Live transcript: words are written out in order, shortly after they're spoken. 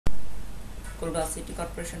কুড়গাঁও city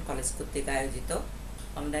corporation college কর্তৃক আয়োজিত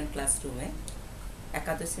online ক্লাসরুমে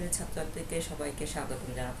একাদশ শ্রেণীর ছাত্রছাত্রীকে সবাইকে স্বাগতম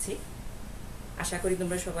জানাচ্ছি। আশা করি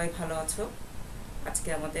তোমরা সবাই ভালো আছো। আজকে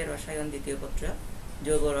আমাদের রসায়ন দ্বিতীয় পত্র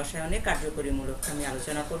জৈব রসায়নে কার্যকরীমূলক আমি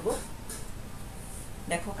আলোচনা করব।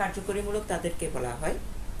 দেখো, কার্যকরীমূলক তাদেরকে বলা হয়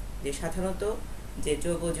যে সাধারণত যে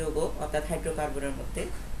জৈব যৌগ অর্থাৎ হাইড্রোকার্বনের মধ্যে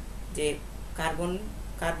যে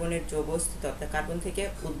কার্বনের যৌগ স্থিত অর্থাৎ কার্বন থেকে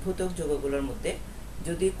উদ্ভূত যৌগগুলোর মধ্যে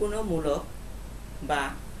যদি কোনো মূলক বা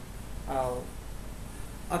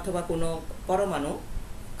অথবা কোনো পরমাণু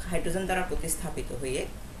হাইড্রোজেন দ্বারা প্রতিস্থাপিত হয়ে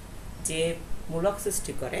যে মূলক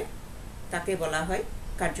সৃষ্টি করে তাকে বলা হয়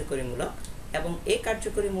কার্যকরী মূলক। এবং এই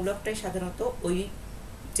কার্যকরী মূলকটাই সাধারণত ওই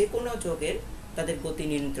যে কোনো যৌগের তাদের গতি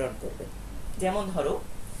নিয়ন্ত্রণ করবে। যেমন ধরো,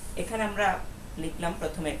 এখানে আমরা লিখলাম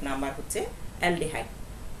প্রথমে এক নাম্বার হচ্ছে অ্যালডিহাইড।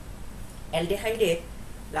 অ্যালডিহাইডের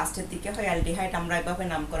লাস্টের দিকে হয় অ্যালডিহাইড, আমরা এভাবে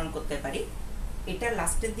নামকরণ করতে পারি। এটা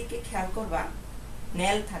লাস্টের দিকে খেয়াল করবা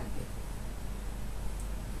নেল থাকবে,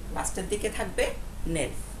 লাস্টের দিকে থাকবে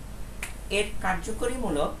নেল। এর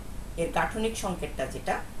কার্যকরীমূলক এর গাঠনিক সংকেতটা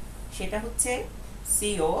যেটা সেটা হচ্ছে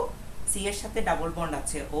সিও, সি এর সাথে ডাবল বন্ড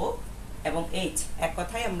আছে ও এবং এইচ, এক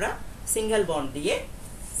কথায় আমরা সিঙ্গেল বন্ড দিয়ে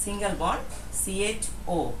single bond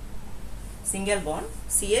CHO, single bond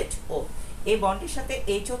CHO. এই বন্ডের সাথে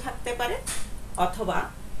এইচও থাকতে পারে অথবা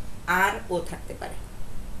আর ও থাকতে পারে।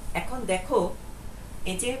 এখন দেখো,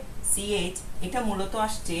 এই যে সিএইচ এটা মূলত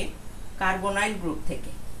আসছে কার্বনাইল গ্রুপ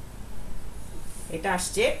থেকে, এটা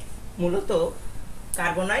আসছে মূলত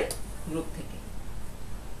কার্বনাইল গ্রুপ থেকে।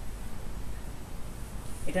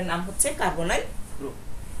 এটার নাম হচ্ছে কার্বনাইল গ্রুপ।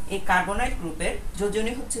 এই কার্বনাইল গ্রুপের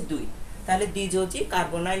যোজনী হচ্ছে 2। তাহলে দ্বিযোজী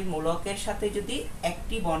কার্বনাইল মূলকের সাথে যদি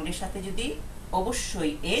একটি বন্ডের সাথে যদি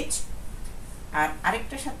অবশ্যই এইচ আর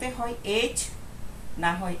আরেকটার সাথে হয় এইচ,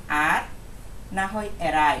 না হয় আর, না হয়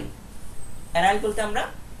এরাইল। এরাইল বলতে আমরা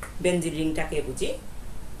বেনজিন রিংটাকে বুঝি।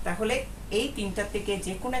 তাহলে এই তিনটা থেকে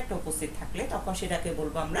যে কোনো একটা উপস্থিত থাকলে তখন সেটাকে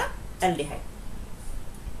বলবো আমরা অ্যালডিহাইড।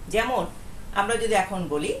 যেমন আমরা যদি এখন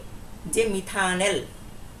বলি যে মিথানেল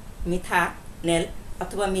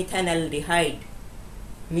অথবা মিথানঅ্যালডিহাইড,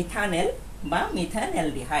 মিথানেল বা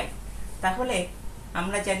মিথানঅ্যালডিহাইড, তাহলে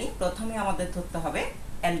আমরা জানি প্রথমে আমাদের ধরতে হবে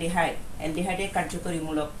অ্যালডিহাইড। অ্যালডিহাইডের কার্যকরী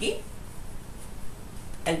মূলক কি?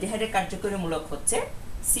 অ্যালডিহাইডের কার্যকরী মূলক হচ্ছে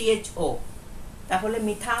সিএইচও। তাহলে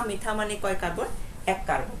মিথা মানে কয় কার্বন? এক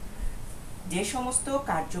কার্বন। যে সমস্ত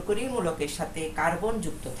কার্যকরী মূলকের সাথে কার্বন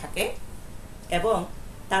যুক্ত থাকে এবং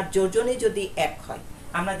তার যোজনী যদি এক হয়,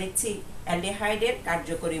 আমরা দেখছি অ্যালডিহাইডের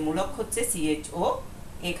কার্যকরী মূলক হচ্ছে সিএইচও,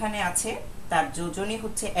 এখানে আছে তার যোজনী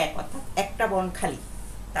হচ্ছে এক, অর্থাৎ একটা বন্ড খালি,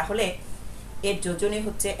 তাহলে এর যোজনী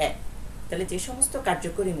হচ্ছে এক। তাহলে যে সমস্ত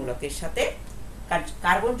কার্যকরী মূলকের সাথে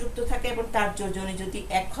কার্বন যুক্ত থাকে এবং তার যোজনী যদি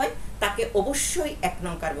এক হয় তাকে অবশ্যই 1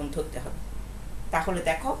 নং কার্বন ধরতে হবে। তাহলে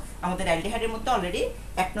দেখো, আমাদের অ্যালডিহাইডের মধ্যে অলরেডি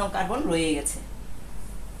 1 নং কার্বন রয়ে গেছে।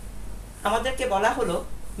 আমাদেরকে বলা হলো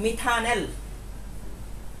মিথানেল।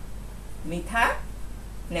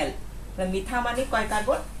 মিথা মানে কয়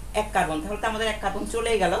কার্বন? 1 কার্বন। তাহলে তো আমাদের 1 কার্বন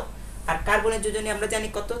চলেই গেল। আর কার্বনের যোজনী আমরা জানি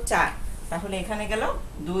কত? 4। তাহলে এখানে গেল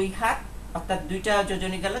 2 হাত, অর্থাৎ 2টা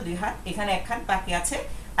যোজনী গেল 2 হাত। এখানে 1 হাত বাকি আছে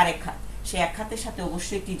আর 1 হাত। সে 1 হাতের সাথে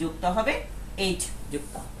অবশ্যই কি যুক্ত হবে? এইচ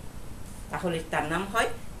যুক্ত হবে। তাহলে তার নাম হয়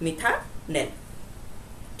মিথানেল।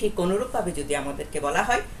 ঠিক অনুরূপভাবে যদি আমাদেরকে বলা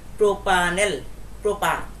হয় প্রোপানেল,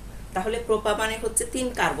 তাহলে প্রোপা মানে হচ্ছে 3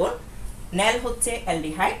 কার্বন, নেল হচ্ছে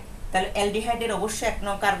অ্যালডিহাইড। তাহলে অ্যালডিহাইডের অবশ্যই 1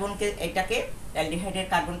 নং কার্বনকে, এটাকে অ্যালডিহাইডের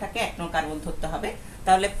কার্বনটাকে 1 নং কার্বন ধরতে হবে।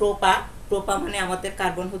 তাহলে প্রোপা মানে আমাদের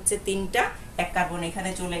কার্বন হচ্ছে 3টা, 1 কার্বন এখানে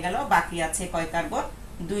চলে গেল, বাকি আছে কয় কার্বন?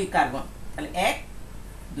 2 কার্বন। তাহলে 1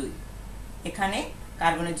 2, এখানে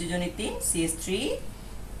কার্বনের যোজনী 3, CH3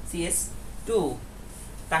 CH2।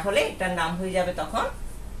 তাহলে এটার নাম হয়ে যাবে তখন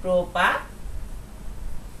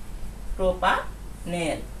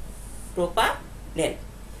প্রোপানেল।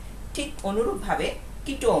 ঠিক অনুরূপভাবে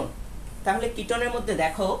কিটোন। তাহলে কিটোনের মধ্যে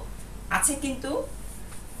দেখো আছে কিন্তু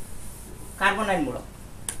কার্বনাইল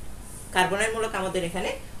মূলক আমাদের এখানে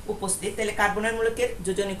উপস্থিত। তাহলে কার্বনাইল মূলকের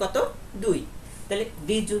যোজনী কত? 2। তাহলে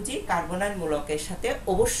দ্বিযোজী কার্বনাইল মূলকের সাথে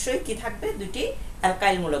অবশ্যই কি থাকবে? 2টি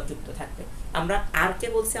অ্যালকাইল মূলক যুক্ত থাকবে। আমরা আর কে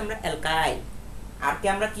বলছি? আমরা অ্যালকাইল। আর কে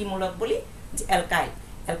আমরা কি মূলক বলি? যে অ্যালকাইল।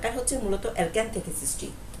 অ্যালকাইল হচ্ছে মূলত অ্যালকেন থেকে সৃষ্টি।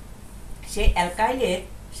 সেই অ্যালকাইলের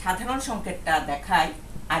সাধারণ সংকেতটা দেখায়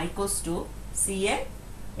আর ইকুয়ালস টু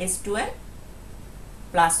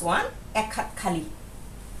CnH2n+1, 1 হাত খালি,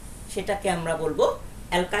 সেটাকে আমরা বলবো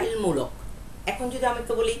অ্যালকাইল মূলক। এখন যদি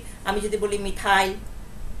আমি যদি বলি মিথাইল,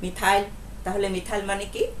 তাহলে মিথাইল মানে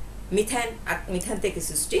কি? মিথেন, আর মিথেন থেকে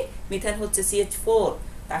সৃষ্টি। মিথেন হচ্ছে CH4,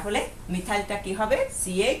 তাহলে মিথাইলটা কি হবে?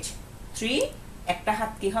 CH3, একটা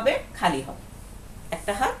হাত কি হবে? খালি হবে,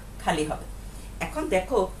 একটা হাত খালি হবে। এখন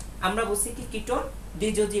দেখো আমরা বলছি কি কিটোন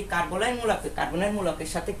দ্বিযোজী কার্বনের মূলকের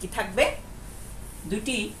সাথে কি থাকবে,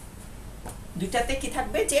 দুইটাতে কি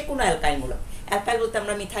থাকবে, যে কোনো অ্যালকাইল মূলক। অ্যালকাইল বলতে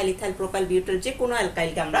আমরা মিথাইল, ইথাইল, প্রোপাইল, বিউটাইল, যে কোনো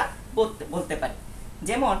অ্যালকাইলকে আমরা বলতে পারি।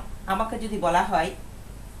 যেমন আমাকে যদি বলা হয়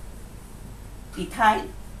ethyl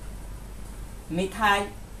methyl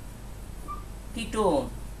ketone,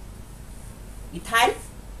 ethyl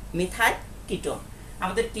methyl ketone,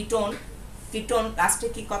 আমাদের কিটোন লাস্টে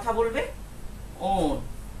কি কথা বলবে, ওন,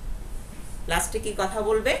 লাস্টে কি কথা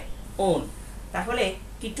বলবে, ওন। তাহলে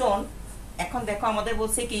কিটোন, এখন দেখো আমাদের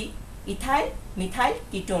বলছে কি ইথাইল মিথাইল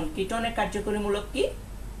কিটোন, কিটোনের কার্যকরী মূলক কি,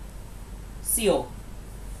 সিও।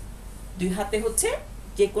 দুই হাতে হচ্ছে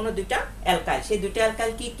যে কোনো দুইটা অ্যালকাইল, সেই দুইটা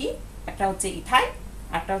অ্যালকাইল কি কি, একটা হচ্ছে ইথাইল,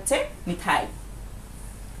 একটা হচ্ছে মিথাইল।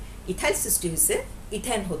 ইথাইল সৃষ্টি হয়েছে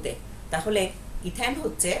ইথেন হতে, তাহলে ইথেন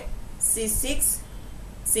হচ্ছে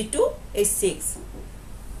C6H6,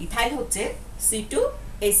 ইথাইল হচ্ছে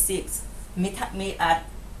C2H6, আর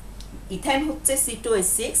ইথেন হচ্ছে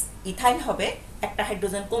C2H6, ইথাইল হবে একটা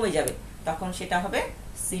হাইড্রোজেন কমে যাবে, তখন সেটা হবে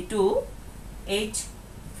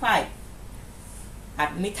C2H5। আর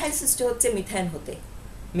মিথাইল সৃষ্টি হচ্ছে মিথেন হতে,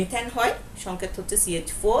 মিথেন হয় সংকেত হচ্ছে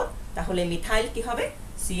CH4, তাহলে মিথাইল কি হবে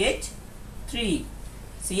CH3।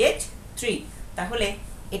 তাহলে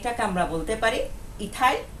এটাকে আমরা বলতে পারি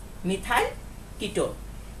ইথাইল মিথাইল কিটোন।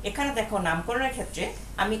 এখানে দেখো নামকরণের ক্ষেত্রে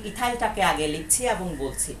আমি ইথাইলটাকে আগে লিখছি এবং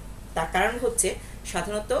বলছি, তার কারণ হচ্ছে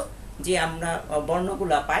সাধারণত যে আমরা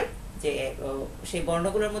বর্ণগুলো পাই, যে সেই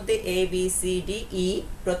বর্ণগুলোর মধ্যে ABCDE,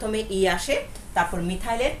 প্রথমে ই আসে, তারপর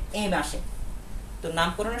মিথাইলের এম আসে। তো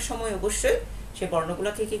নামকরণের সময় অবশ্যই সেই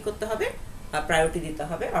বর্ণগুলোকে কি করতে হবে, প্রায়োরিটি দিতে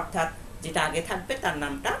হবে, অর্থাৎ যেটা আগে থাকবে তার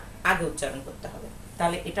নামটা আগে উচ্চারণ করতে হবে।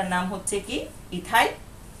 তাহলে এটার নাম হচ্ছে কি ইথাইল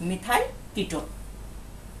মিথাইল কিটোন।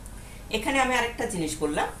 এখানে আমি আরেকটা জিনিস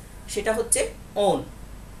বললাম, সেটা হচ্ছে ওন।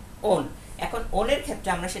 এখন ওনের ক্ষেত্রে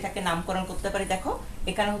আমরা সেটাকে নামকরণ করতে পারি। দেখো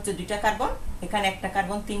এখানে হচ্ছে দুইটা কার্বন, এখানে একটা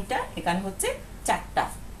কার্বন তিনটা, এখানে হচ্ছে চারটা।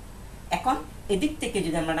 এখন এদিক থেকে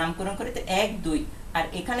যদি আমরা নামকরণ করি তো 1 2, আর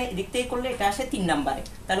এখানে এদিক থেকে করলে এটা আসে 3 নম্বরে,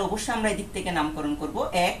 তাহলে অবশ্যই আমরা এদিক থেকে নামকরণ করব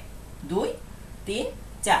 1 2 3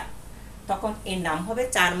 4। তখন এর নাম হবে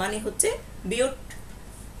 4 মানে হচ্ছে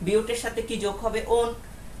বিউটের সাথে কি যোগ হবে, ওন।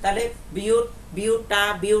 তাহলে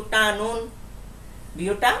বিউটানোন,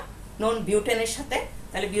 বিউটেনের সাথে,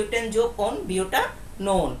 তাহলে বিউটেন যোগ ওন,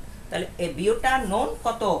 বিউটানোন। তাহলে এই বিউটানোন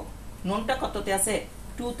কত, নোনটা কততে আছে,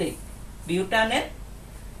 2 তে, বিউটানের,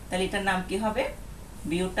 তাহলে এটার নাম কি হবে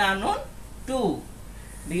বিউটানোন 2।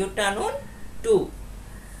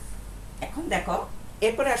 এখন দেখো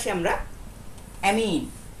এরপরে আসি আমরা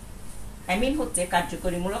অ্যামিন হচ্ছে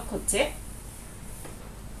কার্যকরী মূলক হচ্ছে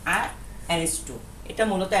আর NH2, এটা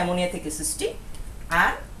মূলত অ্যামোনিয়া থেকে সৃষ্টি,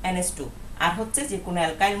 আর NH2, আর হচ্ছে যে কোনো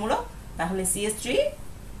অ্যালকাইল মূলক, তাহলে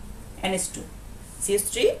CH3NH2,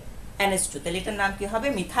 তাহলে এটার নাম কি হবে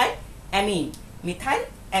মিথাইল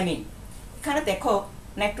অ্যামিন। এখানে দেখো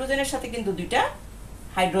নাইট্রোজেনের সাথে কিন্তু দুইটা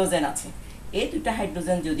হাইড্রোজেন আছে, এই দুইটা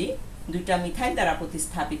হাইড্রোজেন যদি দুইটা মিথাইল দ্বারা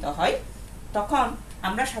প্রতিস্থাপিত হয়, তখন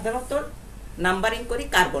আমরা সাধারণত নাম্বারিং করি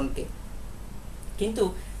কার্বনকে, কিন্তু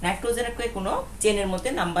নাইট্রোজেনের কোনো চেনের মধ্যে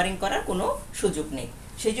নাম্বারিং করার কোনো সুযোগ নেই,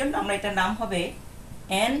 সেই জন্য আমরা এটার নাম হবে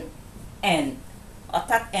NN,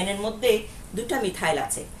 অর্থাৎ N এর মধ্যে দুটা মিথাইল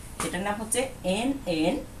আছে, সেটার নাম হচ্ছে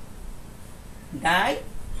NN ডাই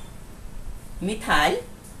মিথাইল।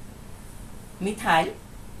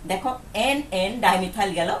 দেখো NN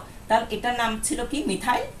ডাইমিথাইল গেল, তাহলে এটার নাম ছিল কি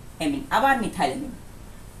মিথাইল অ্যামিন, আবার মিথাইল অ্যামিন,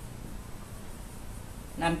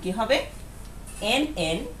 নাম কি হবে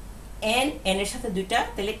NN এর সাথে দুইটা,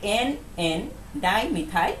 তাহলে NN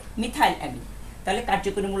ডাইমিথাইল অ্যামিন। তাহলে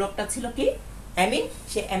কার্যকরী মূলকটা ছিল কি অ্যামিন,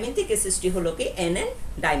 সে অ্যামিন থেকে সৃষ্টি হলো কি NN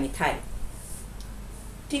ডাইমিথাইল।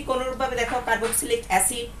 ঠিক অনুরূপভাবে দেখো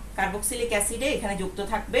কার্বক্সিলিক অ্যাসিডে এখানে যুক্ত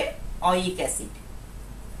থাকবে অয়িক অ্যাসিড।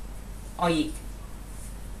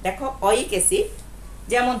 দেখো অয়িক অ্যাসিড,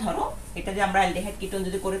 যেমন ধরো এটা যে আমরা অ্যালডিহাইড কিটোন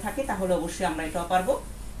যদি করে থাকি, তাহলে অবশ্যই আমরা এটাও পারবো।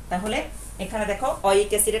 তাহলে এখানে দেখো অয়িক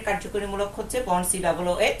অ্যাসিডের কার্যকরী মূলক হচ্ছে বন্ড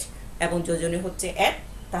COOH এবং যোজনী হচ্ছে এক,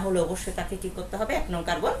 তাহলে অবশ্যই তাকে কি করতে হবে, 1 নং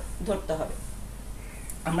কার্বন ধরতে হবে।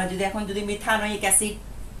 আমরা যদি এখন যদি মিথানোয়িক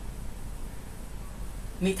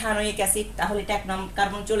অ্যাসিড, তাহলে এটা 1 নং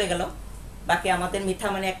কার্বন চলে গেল, বাকি আমাদের মিথা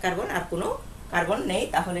মানে 1 কার্বন, আর কোনো কার্বন নেই,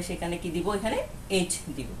 তাহলে সেখানে কি দিব, এখানে H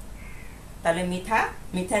দিব, তাহলে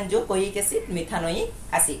মিথেন যোগ ওয়িক অ্যাসিড মিথানোয়িক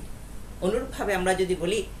অ্যাসিড। অনুরূপভাবে আমরা যদি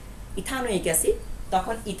বলি ইথানোয়িক অ্যাসিড,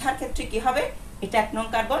 তখন ইথার ক্ষেত্রে কি হবে, এটা 1 নং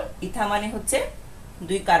কার্বন, ইথা মানে হচ্ছে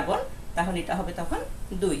 2 কার্বন, তাহলে এটা হবে তখন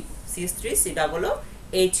 2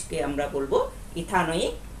 CH3COOH কে আমরা বলবো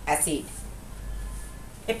ইথানোয়িক অ্যাসিড।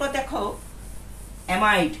 এরপর দেখো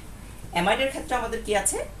অ্যামাইডের ক্ষেত্রে আমাদের কি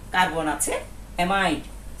আছে, কার্বন আছে অ্যামাইড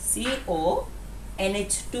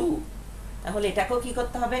CONH2, তাহলে এটাকেও কি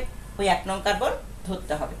করতে হবে, ওই 1 নং কার্বন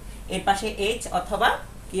ধরতে হবে। এর পাশে H অথবা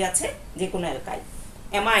কি আছে, যে কোনো অ্যালকাইল।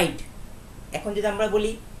 অ্যামাইড, এখন যদি আমরা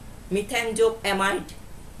বলি মিথেন যোগ অ্যামাইড,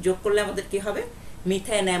 যোগ করলে আমাদের কি হবে,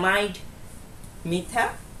 মিথেনঅ্যামাইড,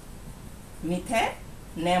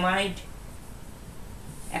 মিথেনঅ্যামাইড।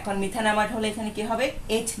 এখন মিথেনঅ্যামাইড হলে এখানে কি হবে,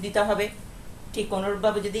 H দিতে হবে। ঠিক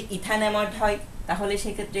অনুরূপভাবে যদি ইথানঅ্যামাইড হয় তাহলে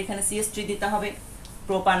সেক্ষেত্রে এখানে CH3 দিতে হবে।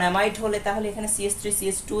 প্রোপানঅ্যামাইড হলে তাহলে এখানে CH3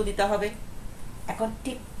 CH2 দিতে হবে। এখন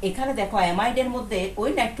ঠিক এখানে দেখো অ্যামাইডের মধ্যে ওই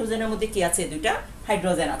নাইট্রোজেনের মধ্যে কি আছে, 2টা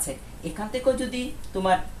হাইড্রোজেন আছে। এখান থেকেও যদি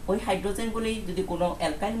তোমার ওই হাইড্রোজেনগুলি যদি কোনো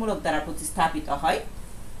অ্যালকাইল মূলক দ্বারা প্রতিস্থাপিত হয়,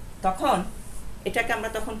 তখন এটাকে আমরা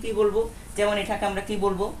তখন কি বলবো, যেমন এটাকে আমরা কি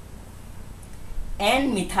বলবো, এন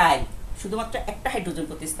মিথাইল, শুধুমাত্র একটা হাইড্রোজেন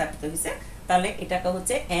প্রতিস্থাপিত হয়েছে, তাহলে এটাকে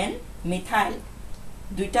হচ্ছে এন মিথাইল,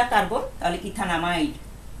 2টা কার্বন, তাহলে ইথানামাইড,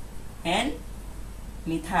 এন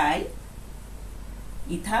মিথাইল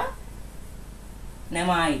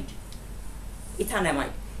ইথানামাইড।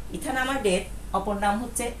 ইথানামাইডের অপর নাম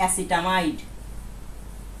হচ্ছে অ্যাসিটামাইড,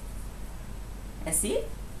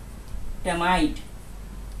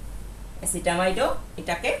 অ্যাসিটামাইডও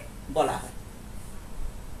এটাকে বলা হয়।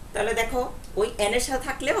 তাহলে দেখো ওই এন এর সাথে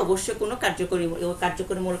থাকলে অবশ্যই কোনো কার্যকরী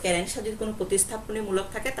মূলক এর সাথে যদি কোনো প্রতিস্থাপনী মূলক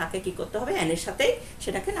থাকে তাকে কি করতে হবে, এন এর সাথেই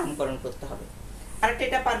সেটাকে নামকরণ করতে হবে। আরেকটা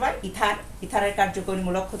এটা পারবা, ইথারের কার্যকরী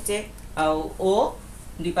মূলক হচ্ছে ও,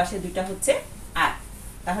 দুই পাশে 2টা হচ্ছে আর।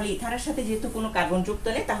 তাহলে ইথারের সাথে যেহেতু কোনো কার্বন যুক্ত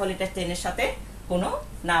নেই, তাহলে এটা চেনের সাথে কোনো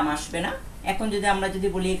নাম আসবে না। এখন যদি আমরা যদি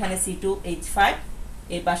বলি এখানে C2H5,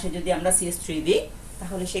 এর পাশে যদি আমরা CH3 দিই,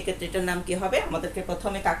 তাহলে সেক্ষেত্রে এটার নাম কি হবে, আমাদেরকে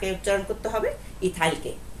প্রথমে কাকে উচ্চারণ করতে হবে,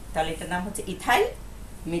 ইথাইলকে। তাহলে এটার নাম হচ্ছে ethyl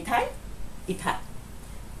methyl ether,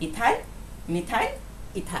 ethyl methyl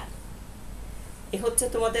ether. এ হচ্ছে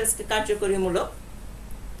তোমাদের আজকে কার্যকরী মূলক।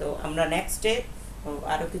 তো আমরা নেক্সটে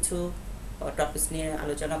আরও কিছু টপিকস নিয়ে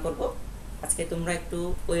আলোচনা করব। আজকে তোমরা একটু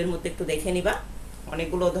বইয়ের মধ্যে একটু দেখে নিবা,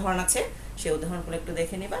 অনেকগুলো উদাহরণ আছে, সেই উদাহরণগুলো একটু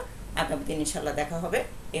দেখে নিবা। আগামী দিন ইনশাল্লাহ দেখা হবে।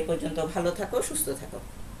 এ পর্যন্ত ভালো থাকো, সুস্থ থাকো।